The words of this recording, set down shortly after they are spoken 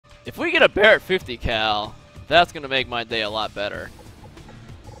If we get a Barrett 50 cal, that's gonna make my day a lot better.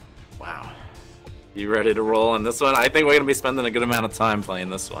 Wow. You ready to roll on this one? I think we're gonna be spending a good amount of time playing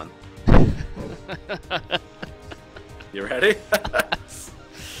this one. You ready?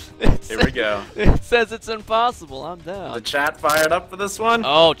 Here we go. It says it's impossible. I'm down. The chat fired up for this one?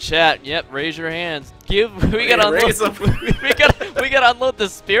 Oh, chat. Yep, raise your hands. We gotta raise them. we gotta unload the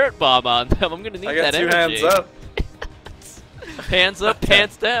spirit bomb on them. I'm gonna need that energy. I got 2 hands up. Hands up,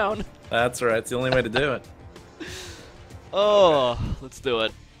 pants down. That's right. It's the only way to do it. Oh, let's do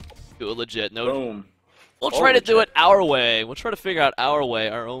it. Do it legit. No. Boom. We'll try to do it our way. We'll try to figure out our way,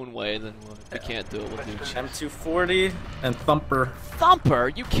 our own way. Then if we can't do it, we'll do M240 and Thumper. Thumper?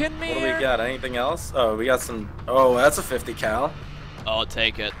 You kidding me? What do we got? Anything else? Oh, we got some. Oh, that's a 50 cal. Oh,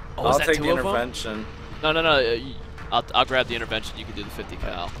 take it. Oh, I'll is that take 2 the of them? intervention. No. I'll grab the intervention. You can do the 50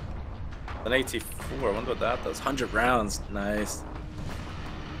 cal. An AT4. I wonder what that does. 100 rounds. Nice.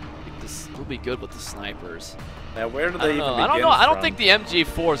 This will be good with the snipers. Now, where do they even begin I don't know. I don't from? think the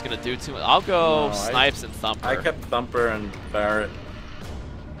MG4 is gonna do too much. I'll go snipes and Thumper. I kept Thumper and Barrett.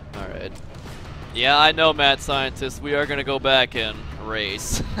 All right. Yeah, I know, mad scientist. We are gonna go back and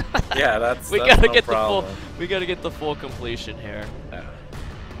race. Yeah, that's we that's gotta no get problem. the full. We gotta get the full completion here. Yeah.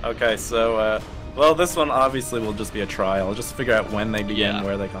 Okay, so well, this one obviously will just be a trial. Just figure out when they begin,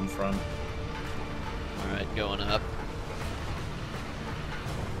 where they come from. All right, going up.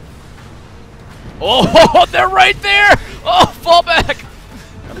 Oh, they're right there! Oh, fall back!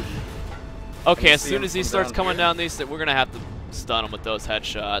 Okay, as soon as he starts coming down these, we're gonna have to stun him with those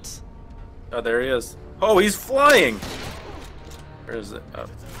headshots. Oh, there he is. Oh, he's flying! Where is it? Oh.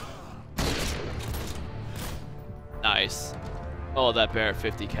 Nice. Oh, that Barrett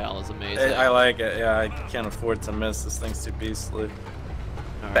 50 cal is amazing. I like it. Yeah, I can't afford to miss. This thing's too beastly.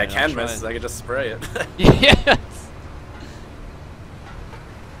 Right, I can miss. I could just spray it. Yes.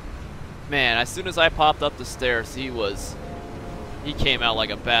 Man, as soon as I popped up the stairs, he came out like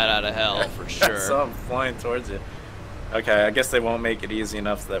a bat out of hell for sure. I saw him flying towards you. Okay, I guess they won't make it easy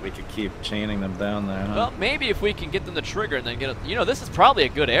enough so that we could keep chaining them down there, huh? Well, maybe if we can get them to trigger and then get you know, this is probably a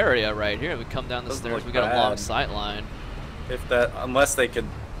good area right here. We come down the stairs, we got a long sight line. If that, unless they could,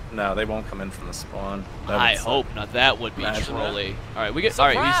 no, they won't come in from the spawn. I hope not. That would be trolly. All right, all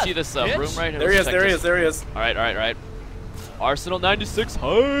right, you see this room right here? There he is, there he is, there he is. All right. Arsenal 96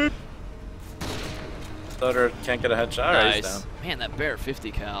 hype. Stutter can't get a headshot. All right, he's down. Man, that Barrett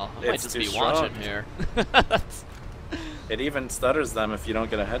 50 cal. I might just be strong. watching here. It even stutters them if you don't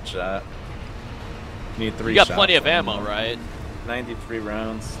get a headshot. You need 3 You got shots plenty of ammo, right? 93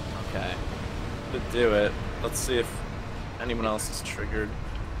 rounds. Okay. Could do it. Let's see if anyone else is triggered.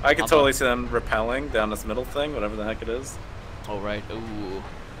 I could totally see them rappelling down this middle thing, whatever the heck it is. Oh, right. Ooh.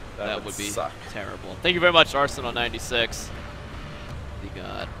 That would be suck. Terrible. Thank you very much, Arsenal 96. You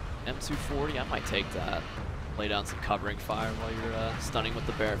got M240. I might take that. Lay down some covering fire while you're stunning with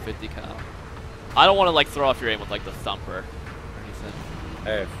the Barrett 50 cal. I don't want to like throw off your aim with like the Thumper or anything.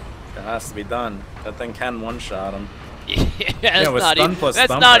 Hey, it has to be done. That thing can one-shot him. Yeah, that's not easy. That's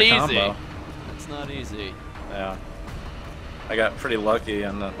not easy. That's not easy. Yeah. I got pretty lucky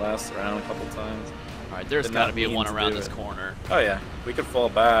on that last round a couple times. All right, there's got to be one around this corner. Oh yeah, we could fall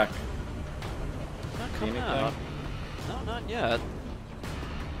back. Not coming out. No, not yet.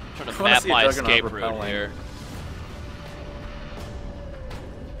 I'm trying to I map my Juggernaut escape route repelling. here.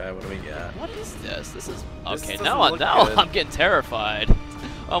 Okay, what do we got? What is this? This is This okay. doesn't Now look good. I'm getting terrified.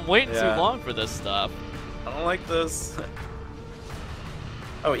 I'm waiting too long for this stuff. I don't like this.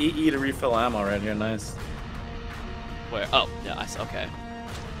 Oh, EE to refill ammo right here. Nice. Where? Oh, yeah. Okay.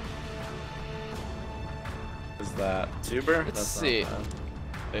 Is that tuber? Let's see.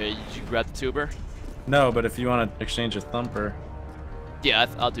 Did you grab the tuber? No, but if you want to exchange a Thumper. Yeah,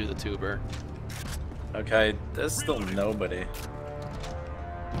 I'll do the tuber. Okay, there's still nobody.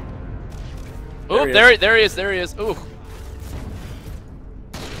 Oh, there he is. Ooh.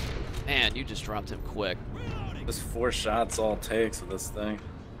 Man, you just dropped him quick. Just 4 shots all it takes with this thing.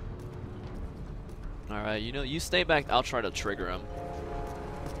 Alright, you know, you stay back. I'll try to trigger him.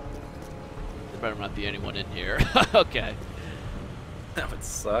 There better not be anyone in here. Okay. That would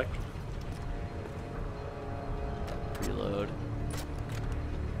suck. Reload.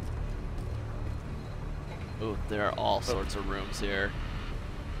 Ooh, there are all sorts of rooms here.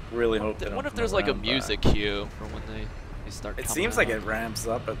 Really hope they don't What if come there's like a around music back. cue for when they start coming It seems out? like it ramps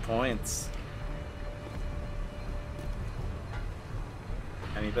up at points.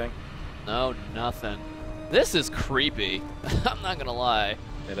 Anything? No, nothing. This is creepy. I'm not gonna lie.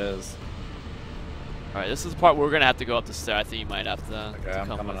 It is. Alright, this is the part where we're gonna have to go up the stairs. I think you might have to Okay, I'm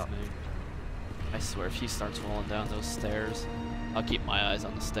come coming with up. me. I swear, if he starts rolling down those stairs. I'll keep my eyes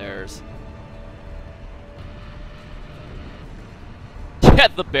on the stairs.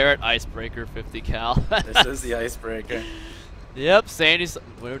 Get the Barrett Icebreaker 50 cal. This is the icebreaker. Yep, Sandy's,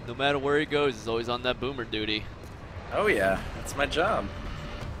 no matter where he goes, he's always on that boomer duty. Oh yeah, that's my job.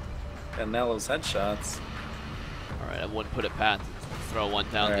 And nail those headshots. Alright, I wouldn't put it past throw one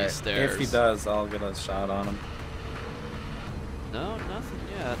down these stairs. If he does, I'll get a shot on him. No, nothing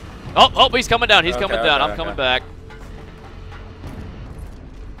yet. Oh, he's coming down. He's coming down. I'm coming back.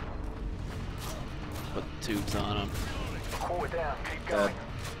 Put the tubes on him.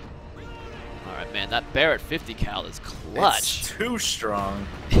 Alright, man, that Barrett 50 cal is clutch. It's too strong.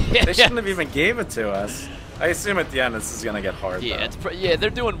 They shouldn't have even gave it to us. I assume at the end this is gonna get hard. Yeah, though. yeah, they're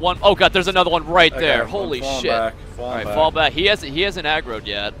doing one. Oh god, there's another one right there. Holy shit! Alright, fall back. He hasn't aggroed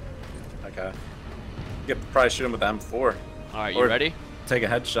yet. Okay. You could probably shoot him with the M4. Alright, you ready? Take a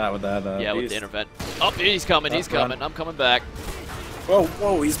headshot with that. Yeah, with the intervent. Oh, he's coming. He's coming. I'm coming back.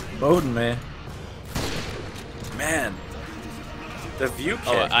 Whoa, he's boating me. Man, the view kick.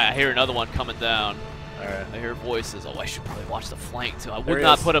 Oh, I hear another one coming down. Alright. I hear voices. Oh, I should probably watch the flank too. I would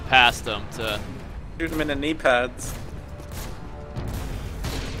not put it past him to. Shoot him in the knee pads.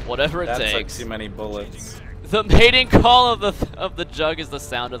 Whatever it takes. That took too many bullets. The mating call of the jug is the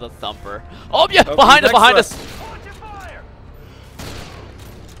sound of the thumper. Oh yeah, behind us.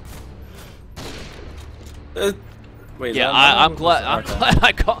 Wait, yeah, I'm glad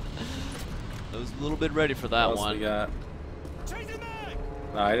I caught. I was a little bit ready for that one. We got?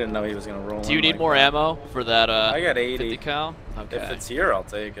 No, I didn't know he was gonna roll. Do you need more ammo for that? I got 80 50 cal. Okay. If it's here, I'll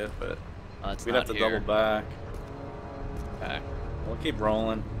take it, but we'd have to double back. Okay. We'll keep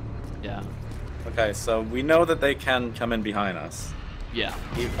rolling. Yeah. Okay, so we know that they can come in behind us. Yeah.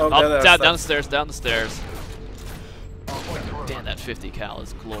 Down the stairs. Damn, that 50 cal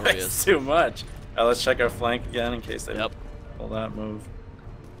is glorious. That's too much. Alright, let's check our flank again in case they pull that move.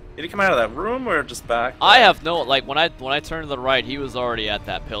 Did he come out of that room or just back? I have no, like, when I turned to the right, he was already at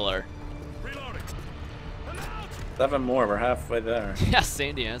that pillar. 7 more, we're halfway there. Yeah,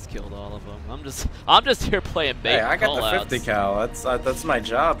 Sandy has killed all of them. I'm just here playing bait. Hey, I got the 50 cal. That's my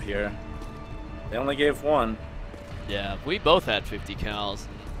job here. They only gave 1. Yeah, we both had 50 cals.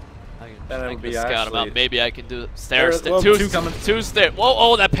 I can scout them out. Maybe I can do stairs. Two stairs. Whoa!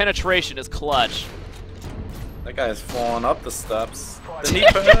 Oh, that penetration is clutch. That guy's falling up the steps. The knee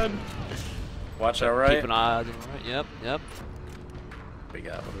pad. Watch out right. Keep an eye on the right. Yep. What do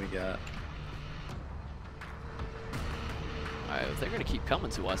we got? Alright, if they're gonna keep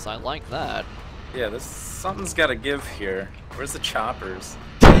coming to us, I like that. Yeah, something's got to give here. Where's the choppers?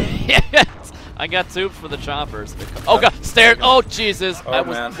 Yes! I got tubes for the choppers. Oh god, stairs! Oh Jesus! I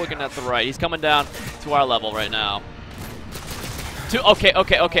was looking at the right. He's coming down to our level right now. Okay.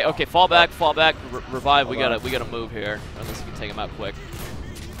 Fall back. Revive. We gotta move here. Unless we can take him out quick.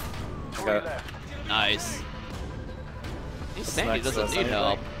 Okay. Nice. Sandy doesn't need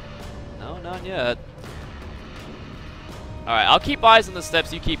help. No, not yet. Alright, I'll keep eyes on the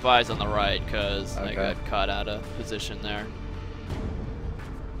steps, you keep eyes on the right, because I got caught out of position there.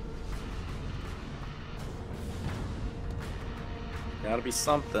 Gotta be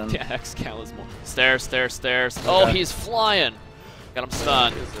something. Yeah, Xcal is more. Stairs. Oh, he's flying! Got him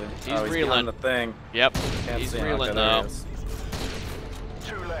stunned. He's reeling. The thing. Yep, he's reeling though.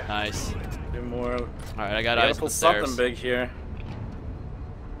 Nice. 2 more. Alright, I got eyes on the stairs. Something big here.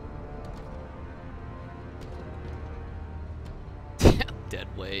 Dead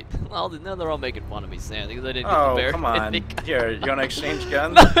weight. Well, now they're all making fun of me, Sandy, because I didn't get the bear. Come on. Here, you wanna exchange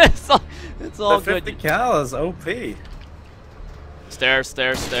guns? No, it's all the good. 50 cal is OP. Stairs.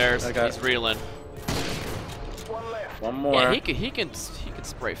 He's reeling. 1 more. Yeah, he can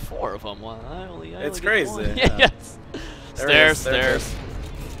spray 4 of them. Well, I only it's crazy. Yes. Stairs.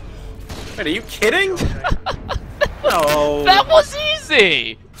 Wait, are you kidding? No. That was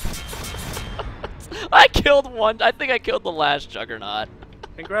easy. I killed one. I think I killed the last Juggernaut.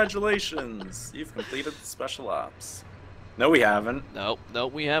 Congratulations. You've completed the special ops. No, we haven't. Nope,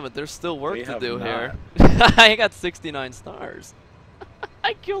 we haven't. There's still work to do here. not. I got 69 stars.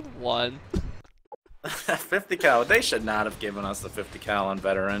 I killed 1. 50 cal. They should not have given us the 50 cal on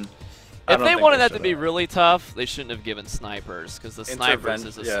veteran. If they wanted that to be really tough, they shouldn't have given snipers, because the snipers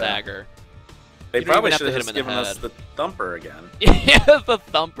is a stagger. They probably should have just given us the thumper again. Yeah, the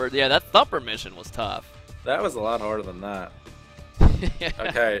thumper. Yeah, that thumper mission was tough. That was a lot harder than that.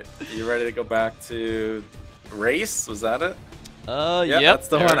 Okay, you ready to go back to race? Was that it? Yep. That's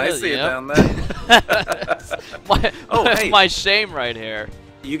the one. I see it down there. My shame right here.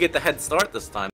 You get the head start this time.